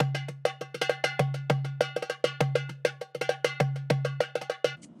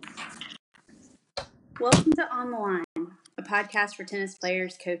Welcome to On the Line, a podcast for tennis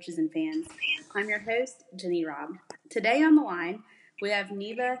players, coaches, and fans. I'm your host, Jenny Robb. Today on the line, we have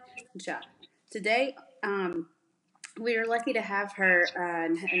Niba N'tcha. Today, we are lucky to have her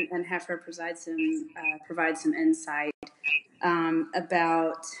and have her provide some insight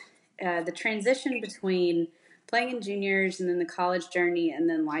about the transition between playing in juniors and then the college journey and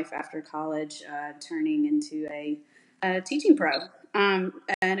then life after college, turning into a teaching pro and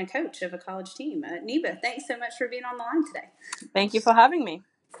a coach of a college team. Niba, thanks so much for being on the line today. Thank you for having me.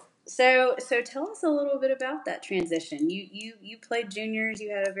 So tell us a little bit about that transition. You played juniors.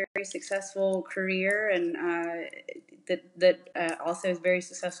 You had a very successful career, and that also is very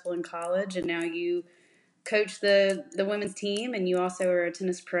successful in college. And now you coach the women's team, and you also are a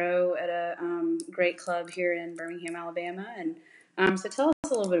tennis pro at a great club here in Birmingham, Alabama. And so tell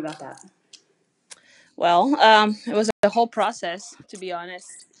us a little bit about that. Well, it was a whole process, to be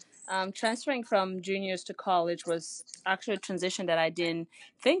honest. Transferring from juniors to college was actually a transition that I didn't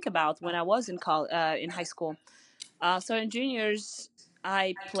think about when I was in high school. So in juniors,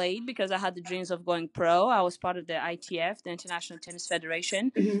 I played because I had the dreams of going pro. I was part of the ITF, the International Tennis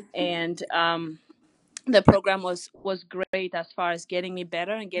Federation, Mm-hmm. and the program was great as far as getting me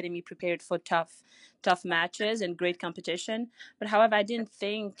better and getting me prepared for tough matches and great competition. But however, I didn't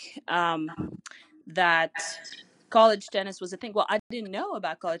think that college tennis was a thing. Well, I didn't know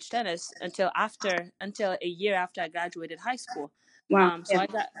about college tennis until a year after I graduated high school. Wow. So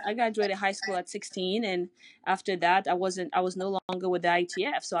Yeah. I graduated high school at 16, and after that I was no longer with the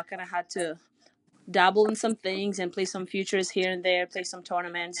ITF, so I kind of had to dabble in some things and play some futures here and there, play some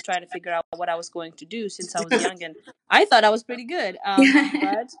tournaments, try to figure out what I was going to do since I was young, and I thought I was pretty good.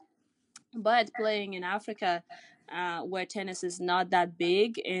 But playing in Africa, where tennis is not that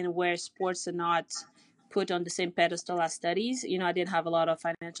big and where sports are not put on the same pedestal as studies, I didn't have a lot of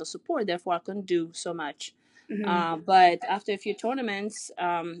financial support, therefore I couldn't do so much. Mm-hmm. But after a few tournaments,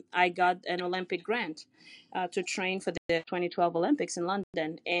 I got an Olympic grant to train for the 2012 Olympics in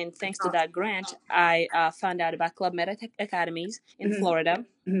London. And thanks to that grant, I found out about Club Med Academies in Mm-hmm. Florida,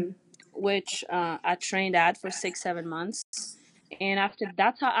 Mm-hmm. which I trained at for 6-7 months. And after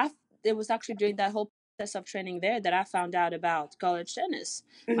it was actually during that whole process of training there that I found out about college tennis.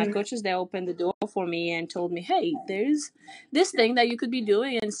 My Mm-hmm. coaches there opened the door for me and told me, "Hey, there's this thing that you could be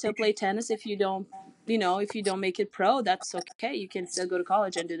doing and still play tennis if you don't, if you don't make it pro, that's okay. You can still go to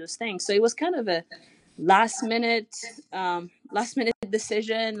college and do those things." So it was kind of a last minute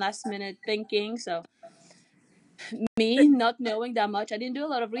decision, last minute thinking. So me not knowing that much, I didn't do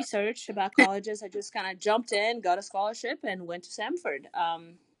a lot of research about colleges. I just kind of jumped in, got a scholarship, and went to Samford.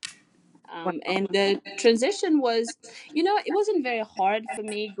 And the transition was, it wasn't very hard for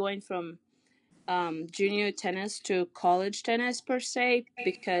me going from junior tennis to college tennis per se,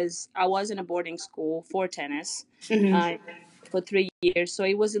 because I was in a boarding school for tennis uh, for 3 years. So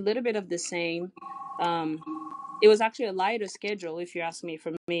it was a little bit of the same. Um, it was actually a lighter schedule, if you ask me,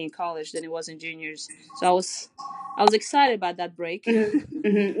 for me in college than it was in juniors. So I was excited about that break. Mm-hmm.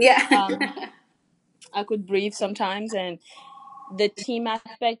 Mm-hmm. Yeah. um, I could breathe sometimes, and the team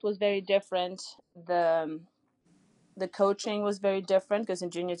aspect was very different. The coaching was very different because in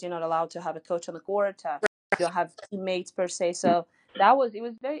juniors you're not allowed to have a coach on the court. You don't have teammates per se. So it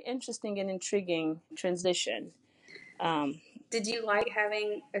was very interesting and intriguing transition. Um, Did you like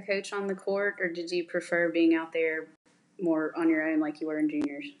having a coach on the court, or did you prefer being out there more on your own like you were in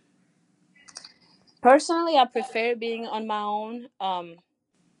juniors? Personally, I prefer being on my own.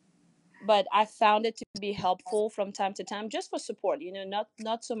 But I found it to be helpful from time to time, just for support.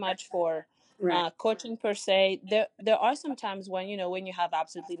 Not so much for Right. coaching per se. There are some times when when you have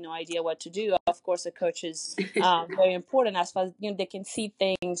absolutely no idea what to do. Of course, a coach is very important, as far as they can see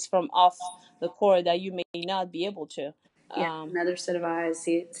things from off the court that you may not be able to. Yeah. Um, Another set of eyes,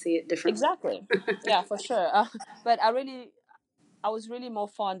 see it differently. exactly. Yeah, for sure. But I was really more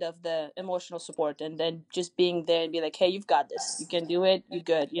fond of the emotional support, and then just being there and be like, "Hey, you've got this. You can do it. You're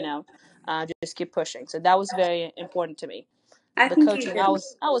good." Just keep pushing. So that was very important to me. I The think you coaching,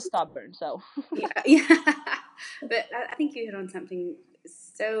 hit. I was stubborn, so Yeah, yeah. But I think you hit on something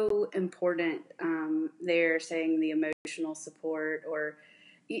so important there, saying the emotional support, or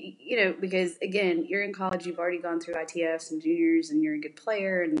because again, you're in college, you've already gone through ITFs and juniors, and you're a good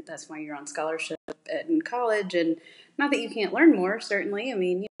player, and that's why you're on scholarship in college. And not that you can't learn more, certainly. I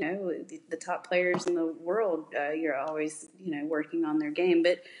mean, the top players in the world, you're always working on their game,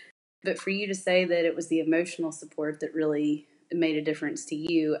 but for you to say that it was the emotional support that really made a difference to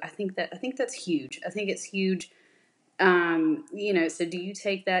you, I think that's huge. I think it's huge. So do you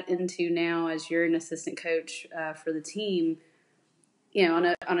take that into now as you're an assistant coach for the team? On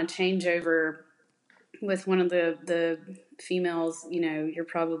a changeover with one of the females, you're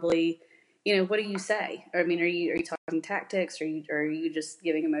probably, what do you say? Or, I mean, are you talking tactics, or are you just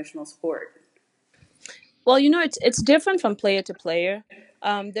giving emotional support? Well, it's different from player to player.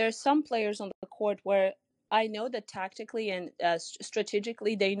 There are some players on the court where I know that tactically and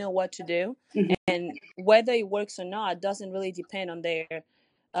strategically they know what to do, Mm-hmm. and whether it works or not doesn't really depend on their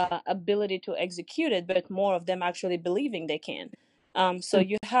ability to execute it, but more of them actually believing they can. So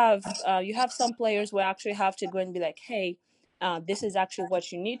you have some players where actually have to go and be like, hey. This is actually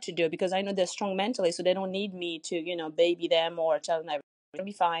what you need to do, because I know they're strong mentally, so they don't need me to, baby them or tell them that going to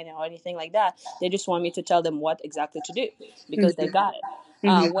be fine or anything like that. They just want me to tell them what exactly to do because they got it.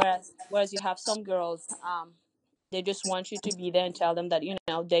 Mm-hmm. Whereas you have some girls, they just want you to be there and tell them that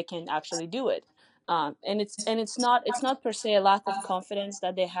they can actually do it. And it's not per se a lack of confidence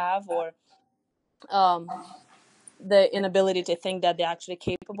that they have, or um, the inability to think that they're actually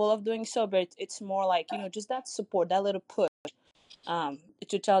capable of doing so, but it's more like just that support, that little push,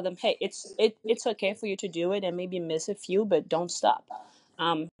 to tell them, hey, it's okay for you to do it and maybe miss a few, but don't stop.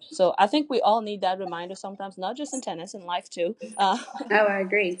 So I think we all need that reminder sometimes, not just in tennis, in life too. Oh, I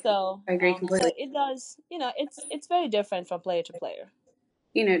agree. So I agree completely. so it does, it's very different from player to player.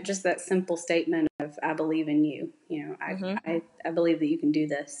 Just that simple statement of "I believe in you." I Hmm. I, I believe that you can do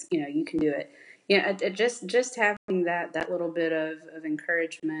this. You can do it. Just having that little bit of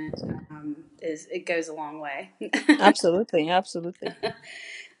encouragement, is it goes a long way. Absolutely, absolutely.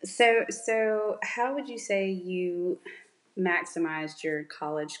 So how would you say you maximized your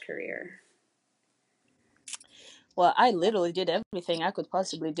college career? Well, I literally did everything I could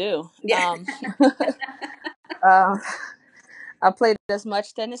possibly do. Yeah. Uh, I played as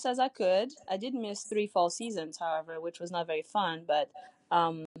much tennis as I could. I did miss 3 fall seasons, however, which was not very fun, but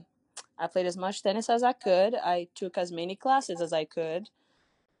um, I played as much tennis as I could. I took as many classes as I could.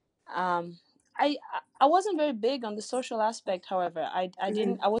 Um, I wasn't very big on the social aspect, however. I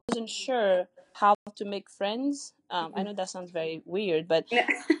wasn't sure how to make friends. I know that sounds very weird, but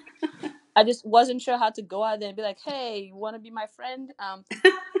I just wasn't sure how to go out there and be like, "Hey, you want to be my friend?"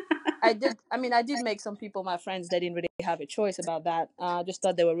 I did. I mean, I did make some people my friends. They didn't really have a choice about that. I just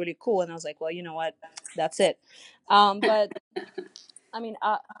thought they were really cool, and I was like, "Well, you know what? That's it." But I mean,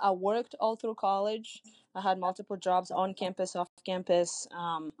 I worked all through college. I had multiple jobs on campus, off campus.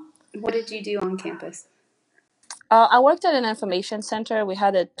 What did you do on campus? I worked at an information center. We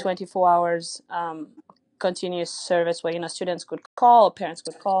had a 24 hours continuous service where students could call, or parents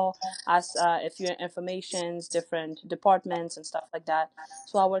could call, ask a few informations, different departments and stuff like that.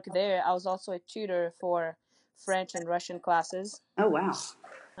 So I worked there. I was also a tutor for French and Russian classes. Oh, wow.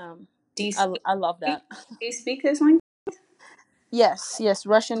 Um, Do you I love that. speak those languages? Yes, yes.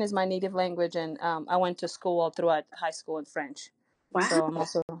 Russian is my native language, and I went to school all throughout high school in French. Wow. So I'm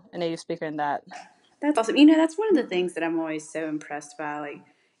also a native speaker in that. That's awesome. That's one of the things that I'm always so impressed by. Like,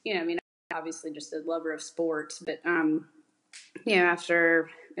 I mean, I'm obviously just a lover of sports, but after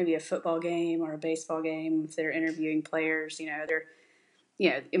maybe a football game or a baseball game, if they're interviewing players, their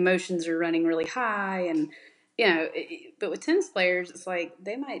emotions are running really high, and but with tennis players, it's like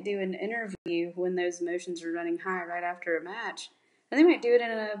they might do an interview when those emotions are running high right after a match, and they might do it in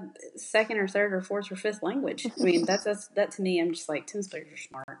a second or third or fourth or fifth language. I mean, that to me, I'm just like, tennis players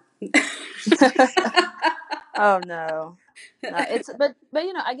are Oh no. No, but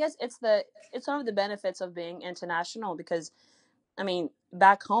I guess it's one of the benefits of being international, because I mean,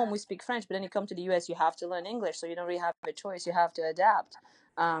 back home we speak French, but then you come to the US, you have to learn English, so you don't really have a choice. You have to adapt.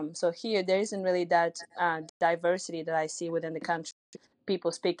 So here there isn't really that diversity that I see within the country.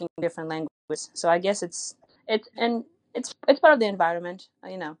 People speaking different languages. So I guess it's part of the environment,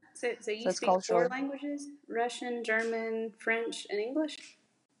 So So you it's speak four cultural. languages: Russian, German, French, and English.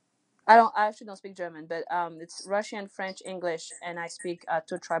 I actually don't speak German, but it's Russian, French, English, and I speak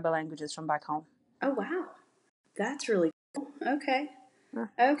two tribal languages from back home. Oh, wow, that's really cool. Okay, Yeah.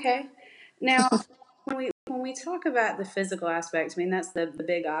 okay. Now, when we talk about the physical aspects, I mean that's the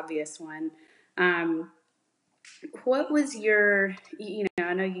big obvious one. Um, what was your,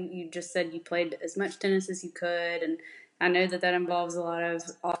 I know you just said you played as much tennis as you could, and I know that involves a lot of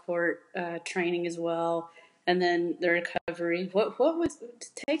off court training as well, and then the recovery. What was,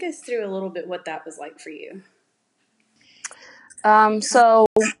 take us through a little bit what that was like for you? So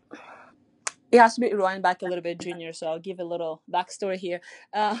it has to be rewind back a little bit, junior. So I'll give a little backstory here.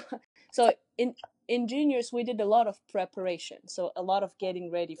 Uh, so in juniors, we did a lot of preparation. So a lot of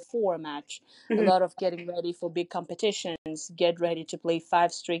getting ready for a match, a Mm-hmm. lot of getting ready for big competitions, get ready to play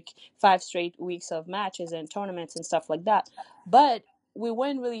five straight weeks of matches and tournaments and stuff like that. But we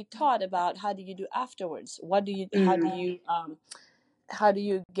weren't really taught about how do you do afterwards. How do Mm-hmm. you how do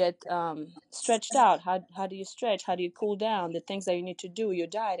you get stretched out? How do you stretch? How do you cool down? The things that you need to do, your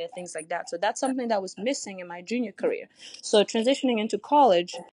diet and things like that. So that's something that was missing in my junior career. So transitioning into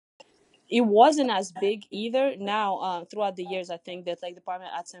college, it wasn't as big either. Now, throughout the years, I think that like the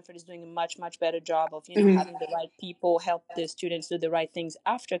department at Samford is doing a much better job of Mm-hmm. having the right people help the students do the right things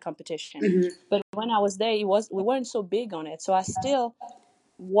after competition. Mm-hmm. But when I was there, we weren't so big on it. So I still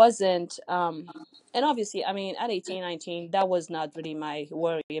wasn't and obviously, I mean, at 18, 19, that was not really my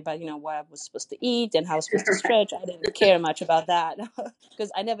worry about what I was supposed to eat and how I was supposed to Right. stretch. I didn't care much about that because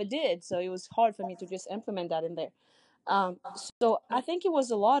I never did, so it was hard for me to just implement that in there. So I think it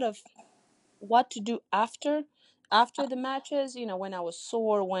was a lot of what to do after the matches, when I was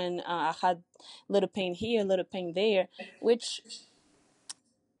sore, when I had a little pain here, a little pain there, which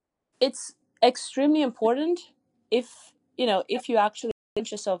it's extremely important if you actually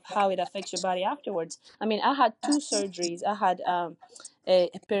conscious of how it affects your body afterwards. I mean, I had two surgeries. I had a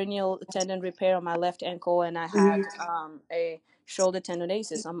peroneal tendon repair on my left ankle, and I had Mm-hmm. a shoulder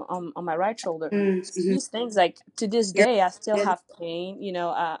tendinosis on my right shoulder. So Mm-hmm. these things, like, to this You're day, I still good. have pain.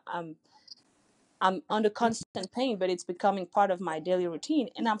 I'm under constant pain, but it's becoming part of my daily routine.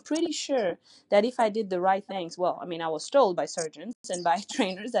 And I'm pretty sure that if I did the right things, well, I mean, I was told by surgeons and by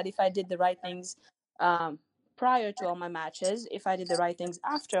trainers that if I did the right things um, prior to all my matches, if I did the right things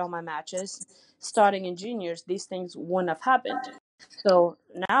after all my matches, starting in juniors, these things wouldn't have happened. So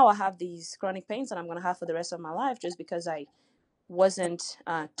now I have these chronic pains that I'm going to have for the rest of my life just because I wasn't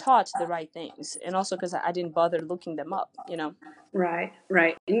taught the right things. And also because I didn't bother looking them up. Right,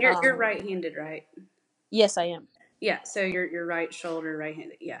 right. And you're Um, right-handed, right? yes, I am. Yeah. So your right shoulder,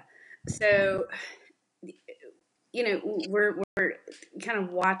 right-handed. Yeah. So we're kind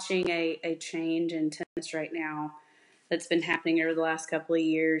of watching a change in tennis right now that's been happening over the last couple of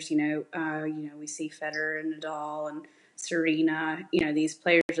years. We see Federer and Nadal and Serena. These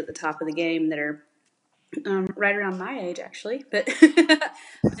players at the top of the game that are right around my age, actually, but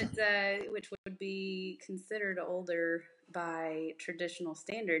which would be considered older by traditional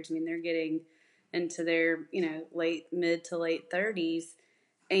standards. I mean, they're getting into their late mid to late 30s,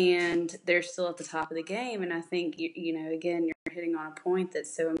 and they're still at the top of the game. And I think again, you're hitting on a point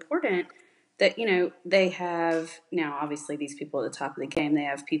that's so important that they have now. Obviously, these people at the top of the game, they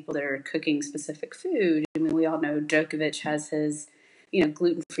have people that are cooking specific food. I mean, we all know Djokovic has his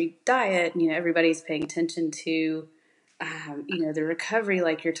gluten-free diet, and everybody's paying attention to the recovery,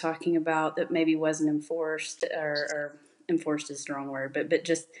 like you're talking about, that maybe wasn't enforced, or enforced is the wrong word, but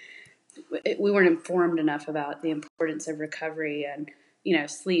just we weren't informed enough about the importance of recovery and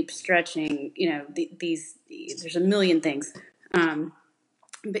sleep, stretching. These there's a million things,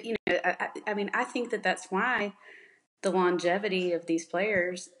 but I mean, I think that's why the longevity of these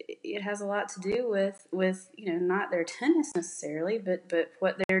players, it has a lot to do with not their tennis necessarily, but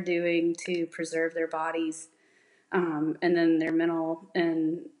what they're doing to preserve their bodies, and then their mental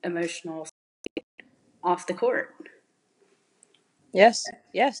and emotional off the court. Yes.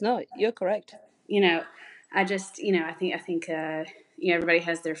 Yes. No, you're correct. you know I just I think everybody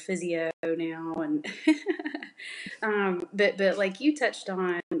has their physio now, and but like you touched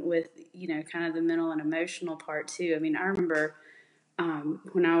on with kind of the mental and emotional part too. I mean, I remember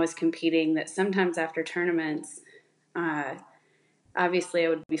when I was competing that sometimes after tournaments, uh, obviously I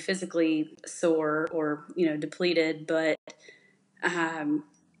would be physically sore or depleted, but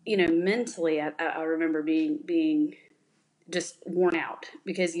mentally I remember being just worn out,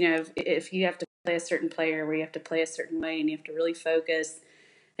 because if you have to play a certain player where you have to play a certain way and you have to really focus,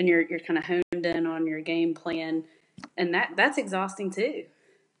 and you're kind of honed in on your game plan, and that's exhausting too.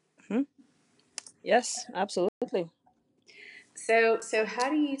 Hmm. Yes, absolutely. So how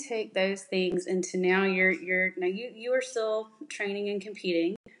do you take those things into now you are still training and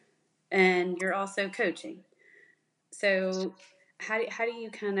competing, and you're also coaching. So how do you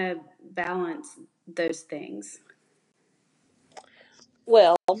kind of balance those things?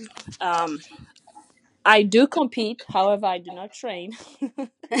 Well, um, I do compete. However, I do not train.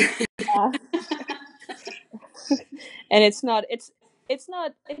 uh, and it's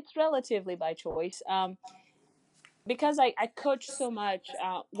relatively by choice. Because I coach so much,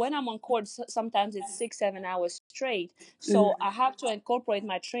 when I'm on court, sometimes it's 6 7 hours straight, so I have to incorporate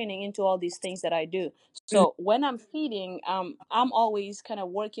my training into all these things that I do. So when I'm feeding, I'm always kind of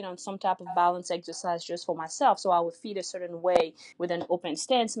working on some type of balance exercise just for myself. So I would feed a certain way with an open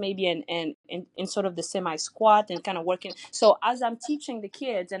stance, maybe, and in sort of the semi squat, and kind of working. So as I'm teaching the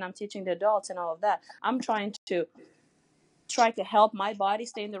kids and I'm teaching the adults and all of that, I'm try to help my body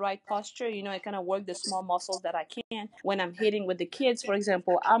stay in the right posture. I kind of work the small muscles that I can when I'm hitting with the kids. For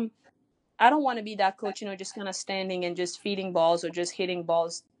example, I don't want to be that coach, just kind of standing and just feeding balls or just hitting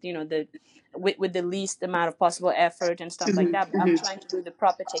balls, with the least amount of possible effort and stuff like Mm-hmm, that. But I'm mm-hmm. trying to do the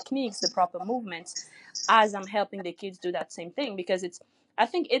proper techniques, the proper movements, as I'm helping the kids do that same thing, because I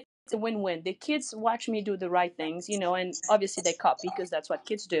think it's a win-win. The kids watch me do the right things, and obviously they copy because that's what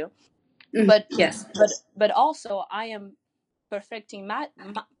kids do. Mm-hmm. But Yes. but also I am perfecting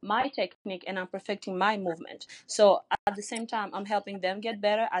my technique, and I'm perfecting my movement. So at the same time, I'm helping them get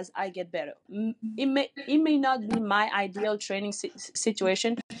better as I get better. It may not be my ideal training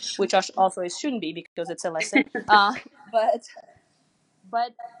situation, which also it shouldn't be because it's a lesson. But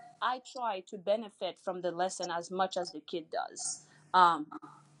but I try to benefit from the lesson as much as the kid does. Um,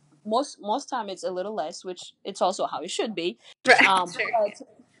 most time it's a little less, which it's also how it should be. Right. Um, Sure.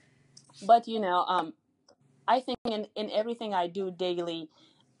 but I think in everything I do daily,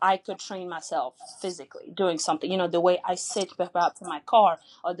 I could train myself physically doing something. The way I sit perhaps in my car,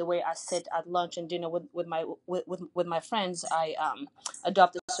 or the way I sit at lunch and dinner with my friends. I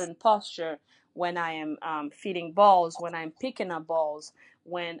adopt a certain posture when I am feeding balls, when I'm picking up balls,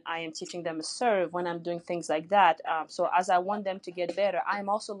 when I am teaching them a serve, when I'm doing things like that. So as I want them to get better, I'm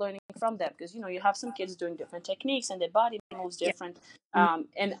also learning from them, because you have some kids doing different techniques and their body moves Yeah. different.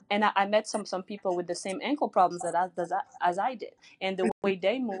 And I met some people with the same ankle problems as I did, and the way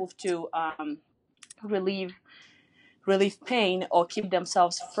they move to relieve pain or keep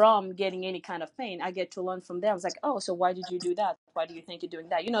themselves from getting any kind of pain. I get to learn from them. It's like, oh, so why did you do that? Why do you think you're doing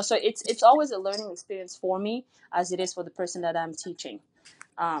that? So it's always a learning experience for me, as it is for the person that I'm teaching.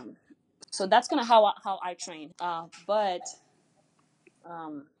 Um, so that's kind of how I train. But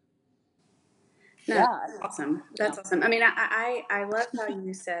um, No, yeah, that's awesome. yeah. That's awesome. I mean, I love how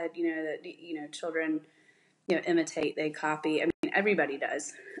you said, that, children, imitate, they copy. I mean, everybody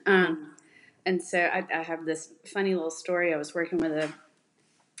does. Mm-hmm. And so I have this funny little story. I was working with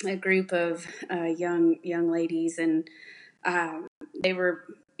a group of young ladies, and they were,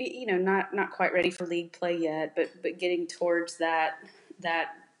 not quite ready for league play yet, but getting towards that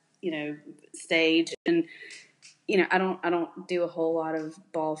stage. And I don't do a whole lot of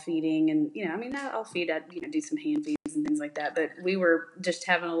ball feeding, and I mean, I'll feed, do some hand feeds and things like that. But we were just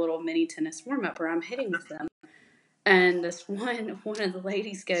having a little mini tennis warm up where I'm hitting with them, and this one of the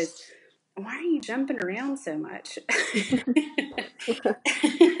ladies goes, "Why are you jumping around so much?"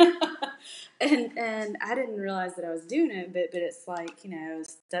 and I didn't realize that I was doing it, but it's like,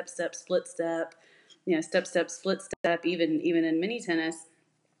 step step split step, step step split step, even in mini tennis.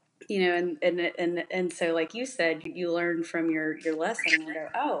 And so, like you said, you learn from your lesson, and I go,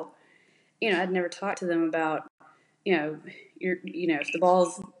 oh, I'd never talked to them about, you know, if the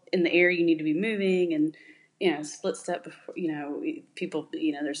ball's in the air, you need to be moving, and split step before, people,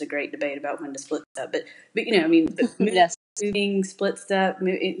 there's a great debate about when to split step, but I mean, but Yes. moving, split step,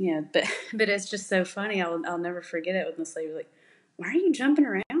 but it's just so funny. I'll never forget it when this lady was like, "Why are you jumping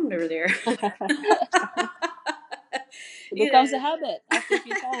around over there?" It you becomes know, a habit after a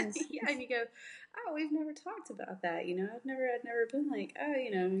few times. yeah, and you go, "Oh, we've never talked about that." I've never been like, "Oh,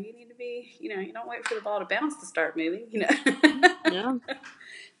 you need to be, you don't wait for the ball to bounce to start moving." Yeah,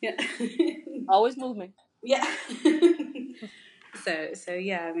 Yeah, always moving. yeah. So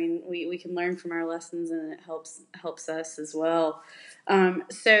yeah, I mean, we can learn from our lessons, and it helps us as well.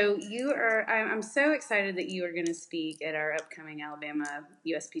 So I'm so excited that you are going to speak at our upcoming Alabama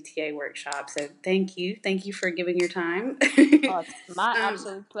USPTA workshop. So thank you for giving your time. Oh, it's my um,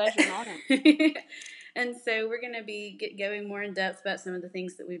 absolute pleasure and honor. and so we're going to be going more in depth about some of the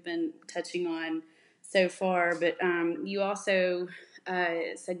things that we've been touching on so far. But you also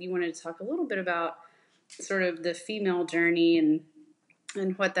said you wanted to talk a little bit about sort of the female journey, and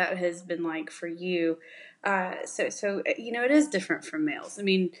what that has been like for you. So it is different from males. I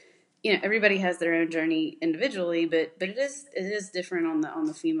mean, everybody has their own journey individually, but it is different on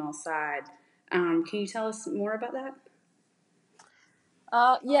the female side. Can you tell us more about that?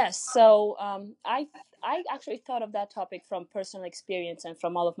 Yes. So I actually thought of that topic from personal experience and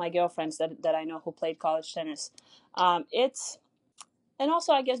from all of my girlfriends that I know who played college tennis. It's And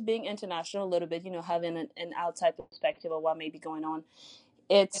also, I guess, being international a little bit, having an outside perspective of what may be going on.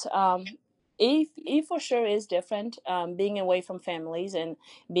 It's it for sure is different, being away from families and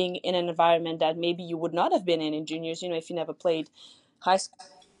being in an environment that maybe you would not have been in juniors. If you never played high school.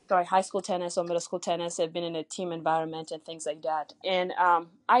 Sorry, high school tennis or middle school tennis, have been in a team environment and things like that. And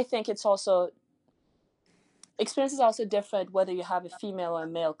I think it's also experience is also different whether you have a female or a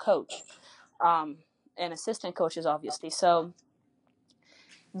male coach, um, and assistant coaches, obviously. So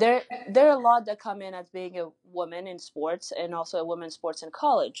there are a lot that come in as being a woman in sports and also a woman in sports in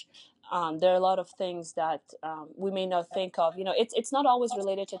college. There are a lot of things that we may not think of. It's not always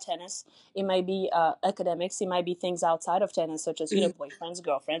related to tennis. It might be academics. It might be things outside of tennis, such as Mhm. boyfriends,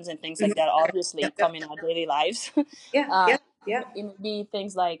 girlfriends, and things like Mhm. that. Obviously, Yep. Yep. come in our daily lives. Yeah. uh, Yeah. Yeah. it may be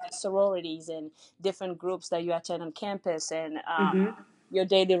things like sororities and different groups that you attend on campus, and Mhm. your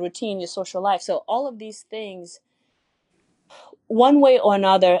daily routine, your social life. So all of these things, one way or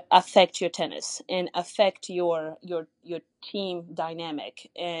another, affect your tennis and affect your team dynamic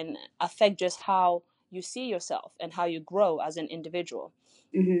and affect just how you see yourself and how you grow as an individual.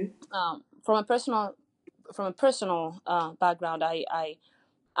 Mhm. From a personal background,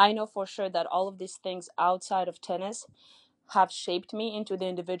 I know for sure that all of these things outside of tennis have shaped me into the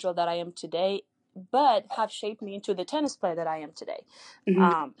individual that I am today, but have shaped me into the tennis player that I am today. Mhm.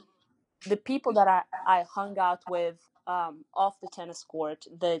 Um, the people that I hung out with off the tennis court,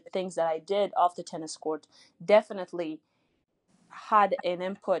 the things that I did off the tennis court, definitely had an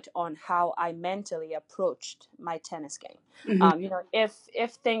input on how I mentally approached my tennis game. Mhm.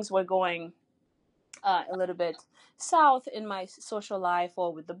 If things were going a little bit south in my social life,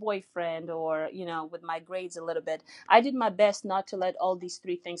 or with the boyfriend, or with my grades a little bit, I did my best not to let all these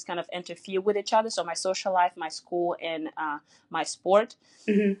three things kind of interfere with each other. So my social life, my school, and my sport.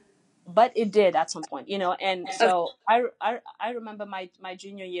 Mhm. But it did at some point, and Okay. so I remember my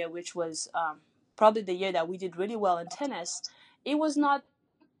junior year, which was probably the year that we did really well in tennis. It was not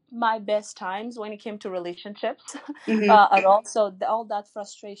my best times when it came to relationships Mhm. at all. So all that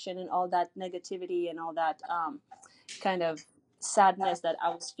frustration and all that negativity and all that kind of sadness that I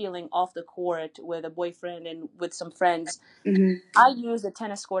was feeling off the court with a boyfriend and with some friends, Mhm. I used the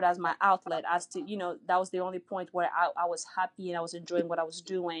tennis court as my outlet, as to, that was the only point where I was happy and I was enjoying what I was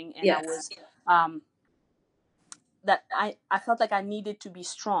doing. And I Yes. was, that I felt like I needed to be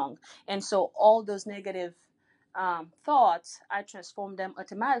strong. And so all those negative thoughts, I transformed them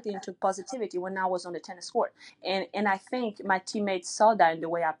automatically into positivity when I was on the tennis court. And I think my teammates saw that in the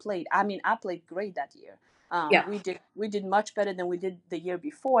way I played. I mean, I played great that year. Yeah. We did much better than we did the year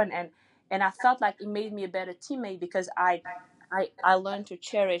before, and I felt like it made me a better teammate because I learned to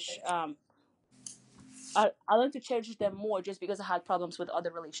cherish I learned to cherish them more just because I had problems with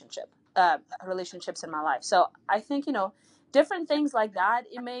other relationships in my life. So I think, different things like that.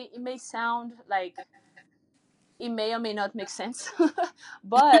 It may sound like it may or may not make sense,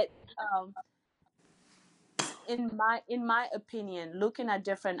 but in my opinion, looking at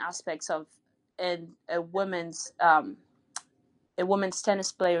different aspects of in a women's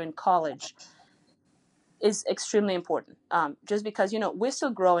tennis player in college is extremely important. Just because we're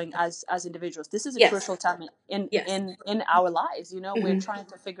still growing as individuals. This is a Yes. crucial time in Yes. in in our lives. We're Mhm. trying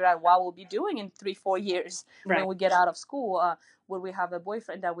to figure out what we'll be doing in 3-4 years when Right. we get out of school. Will we have a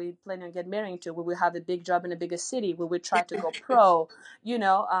boyfriend that we plan on get married to? Will we have a big job in a bigger city? Will we try to go pro?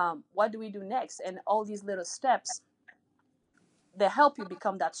 What do we do next? And all these little steps that help you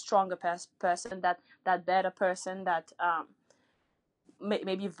become that stronger person, that better person, that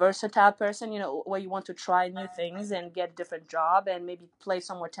maybe versatile person, where you want to try new things and get a different job and maybe play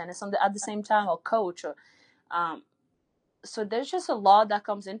some more tennis at the same time, or coach, or um, so there's just a lot that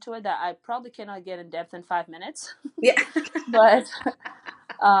comes into it that I probably cannot get in depth in 5 minutes. Yeah. but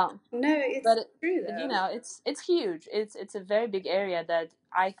um, No, it's but true though. it's huge. It's a very big area that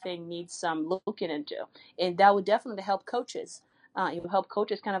I think needs some looking into, and that would definitely help coaches. It will help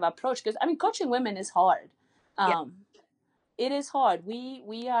coaches kind of approach, because I mean, coaching women is hard. Yeah. um, it is hard.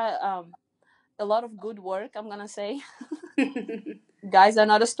 We are a lot of good work, I'm gonna say. Guys are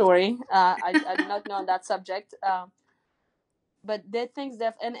not a story. I do not know on that subject. But there are things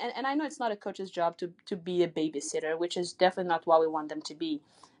that, and I know it's not a coach's job to be a babysitter, which is definitely not what we want them to be.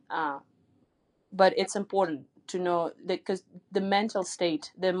 Uh, but it's important to know that, because the mental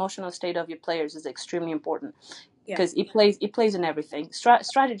state, the emotional state of your players is extremely important, Yeah. because it plays in everything.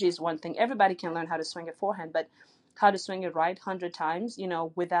 Strategy is one thing. Everybody can learn how to swing a forehand, but how to swing it right 100 times,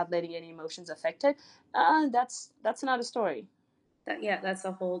 without letting any emotions affect it, that's another story. That's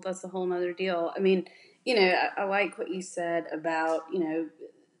a whole nother deal. I mean, I like what you said about,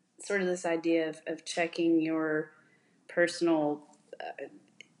 sort of this idea of checking your personal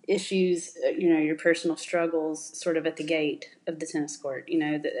issues, your personal struggles sort of at the gate of the tennis court, and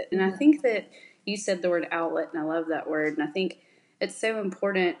I Mm-hmm. think that you said the word outlet, and I love that word. And I think it's so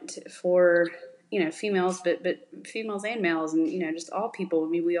important for, females, but females and males, and, just all people. I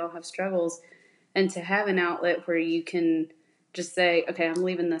mean, we all have struggles, and to have an outlet where you can just say, okay, I'm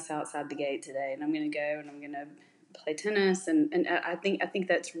leaving this outside the gate today, and I'm going to go and I'm going to play tennis, and I think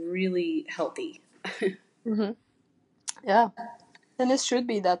that's really healthy. Mm-hmm. Yeah, and this should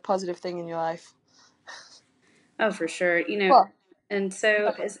be that positive thing in your life. Oh, for sure. Well, And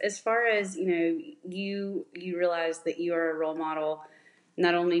so, as far as you realize that you are a role model,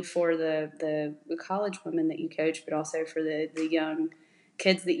 not only for the college women that you coach, but also for the young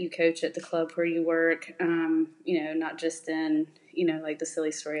kids that you coach at the club where you work. Not just in like the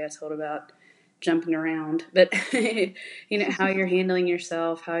silly story I told about jumping around, but how you're handling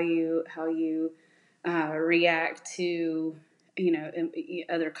yourself, how you react to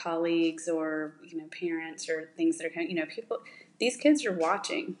other colleagues or parents or things that are people. These kids are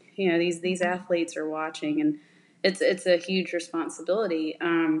watching. These athletes are watching, and it's a huge responsibility.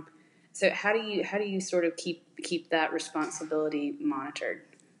 So how do you sort of keep that responsibility monitored?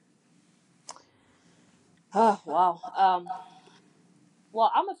 Oh wow.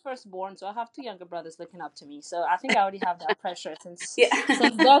 Well, I'm a firstborn, so I have two younger brothers looking up to me. So I think I already have that pressure since Yeah.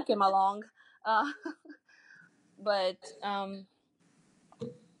 Dad came along. Uh, but I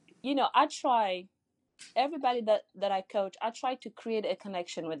try everybody that I coach. I try to create a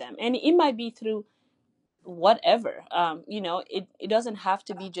connection with them, and it might be through whatever. It doesn't have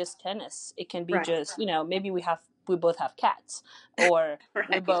to be just tennis. It can be Right. just maybe we both have cats, or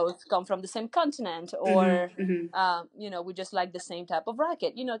we Right. both come from the same continent, Mhm. or Mhm. we just like the same type of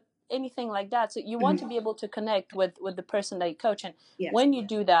racket. Anything like that. So you want to Mhm. be able to connect with the person that you coach, and Yes. when you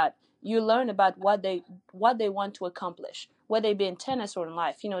do that, you learn about what they want to accomplish, whether it be in tennis or in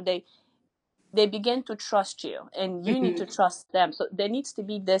life. They begin to trust you, and you need to Mhm. trust them. So there needs to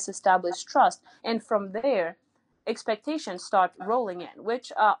be this established trust, and from there expectations start rolling in,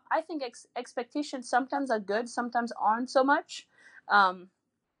 which I think expectations sometimes are good, sometimes aren't so much,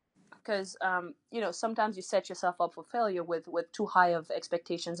 because sometimes you set yourself up for failure with too high of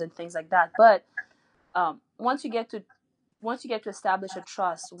expectations and things like that. But once you get to establish a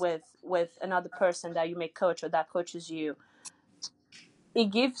trust with another person that you may coach or that coaches you,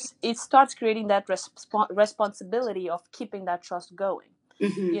 it starts creating that responsibility of keeping that trust going.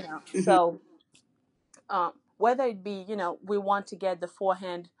 Mhm. Mhm. So whether it be we want to get the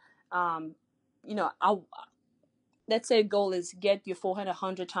forehand, um, let's say goal is get your forehand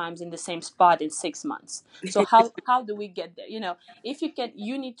 100 times in the same spot in 6 months. So how do we get there? If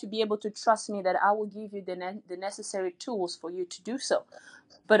you need to be able to trust me that I will give you the necessary tools for you to do so.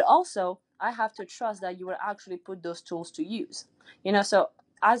 But also I have to trust that you will actually put those tools to use. So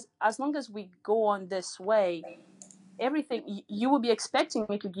as long as we go on this way, everything you will be expecting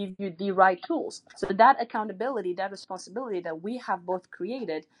me to give you the right tools. So that accountability, that responsibility that we have both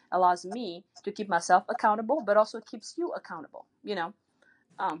created allows me to keep myself accountable, but also keeps you accountable.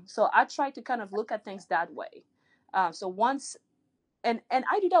 So I try to kind of look at things that way. So once and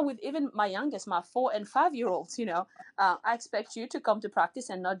I do that with even my youngest, my 4 and 5 year olds. I expect you to come to practice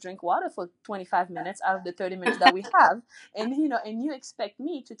and not drink water for 25 minutes out of the 30 minutes that we have, and you expect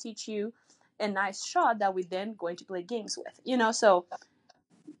me to teach you a nice shot that we're then going to play games with. So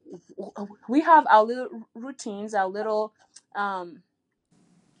we have our little routines, our little um,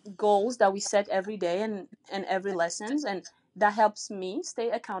 goals that we set every day and every lessons, and that helps me stay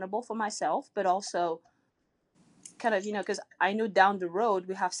accountable for myself, but also kind of because I know down the road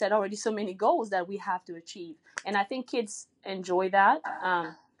we have set already so many goals that we have to achieve, and I think kids enjoy that.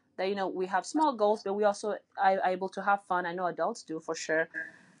 That we have small goals, but we also are able to have fun. I know adults do for sure,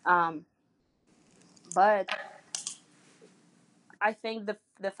 but I think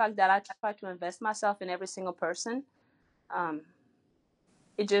the fact that I try to invest myself in every single person, um,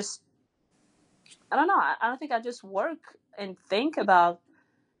 it just I don't know. I don't think I just work and think about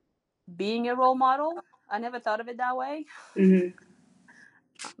being a role model. I never thought of it that way. Mhm.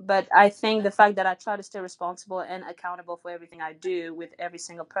 But I think the fact that I try to stay responsible and accountable for everything I do with every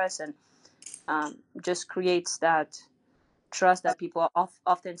single person just creates that trust that people are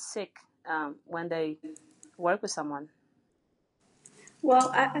often seek when they work with someone.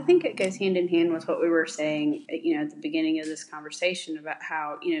 Well, I think it goes hand in hand with what we were saying, at the beginning of this conversation about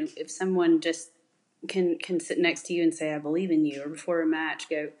how, if someone just can sit next to you and say, "I believe in you," or before a match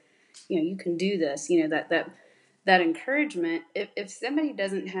go, "You can do this." That encouragement. If somebody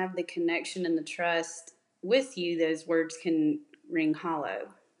doesn't have the connection and the trust with you, those words can ring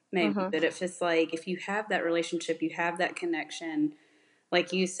hollow, maybe. Mm-hmm. But if it's like if you have that relationship, you have that connection,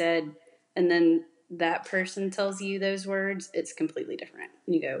 like you said, and then that person tells you those words, it's completely different.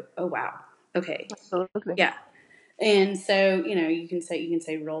 And you go, "Oh wow, okay, Absolutely. yeah." And so you can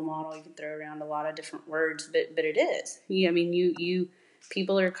say role model. You can throw around a lot of different words, but it is. I mean, you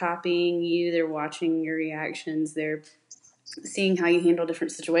people are copying you. They're watching your reactions. They're seeing how you handle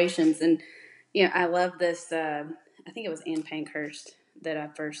different situations. And I love this. I think it was Anne Pankhurst that I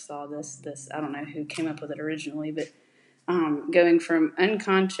first saw this. I don't know who came up with it originally, but going from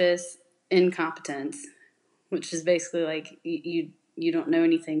unconscious incompetence, which is basically like you you don't know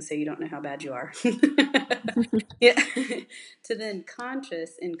anything, so you don't know how bad you are. Yeah. To then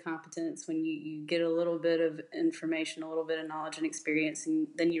conscious incompetence, when you get a little bit of information, a little bit of knowledge and experience, and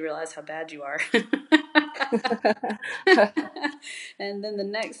then you realize how bad you are. And then the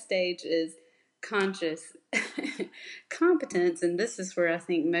next stage is conscious competence, and this is where I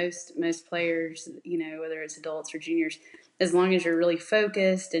think most players, whether it's adults or juniors, as long as you're really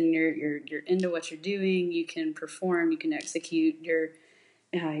focused and you're into what you're doing, you can perform, you can execute your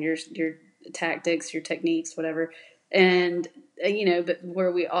tactics, your techniques, whatever. And but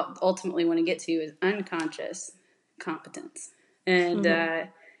where we ultimately want to get to is unconscious competence. And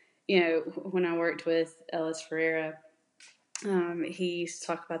when I worked with Ellis Ferreira, he used to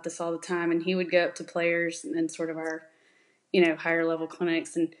talk about this all the time, and he would go up to players and sort of our higher level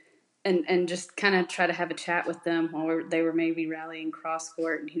clinics and just kind of try to have a chat with them while they were maybe rallying cross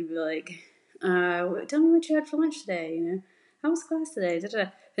court, and he'd be like, tell me what you had for lunch today, how was class today? Da-da-da.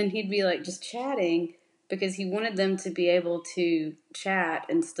 Then he'd be like just chatting because he wanted them to be able to chat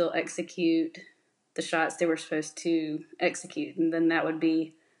and still execute the shots they were supposed to execute, and then that would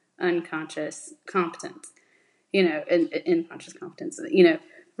be unconscious competence, and unconscious competence,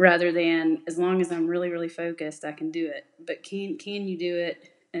 rather than as long as I'm really, really focused, I can do it. But can you do it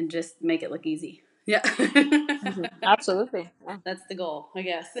and just make it look easy? Yeah. Absolutely. Yeah. That's the goal, I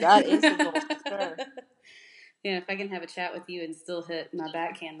guess. That is the goal, for sure. If I can have a chat with you and still hit my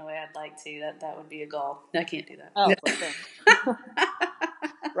backhand the way I'd like to, that would be a goal. I can't do that. Oh, for sure.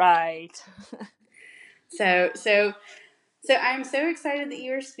 Right. So I'm so excited that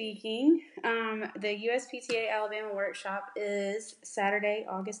you are speaking. The USPTA Alabama workshop is Saturday,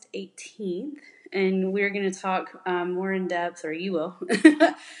 August 18th, and we're going to talk more in depth, or you will,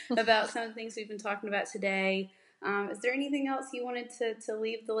 about some of the things we've been talking about today. Is there anything else you wanted to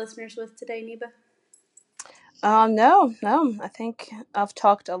leave the listeners with today, Niba? No. I think I've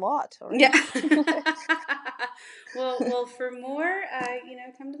talked a lot already. Yeah. Well, for more,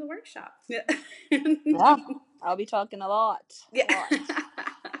 come to the workshop. Yeah. Yeah, I'll be talking a lot. Yeah. A lot.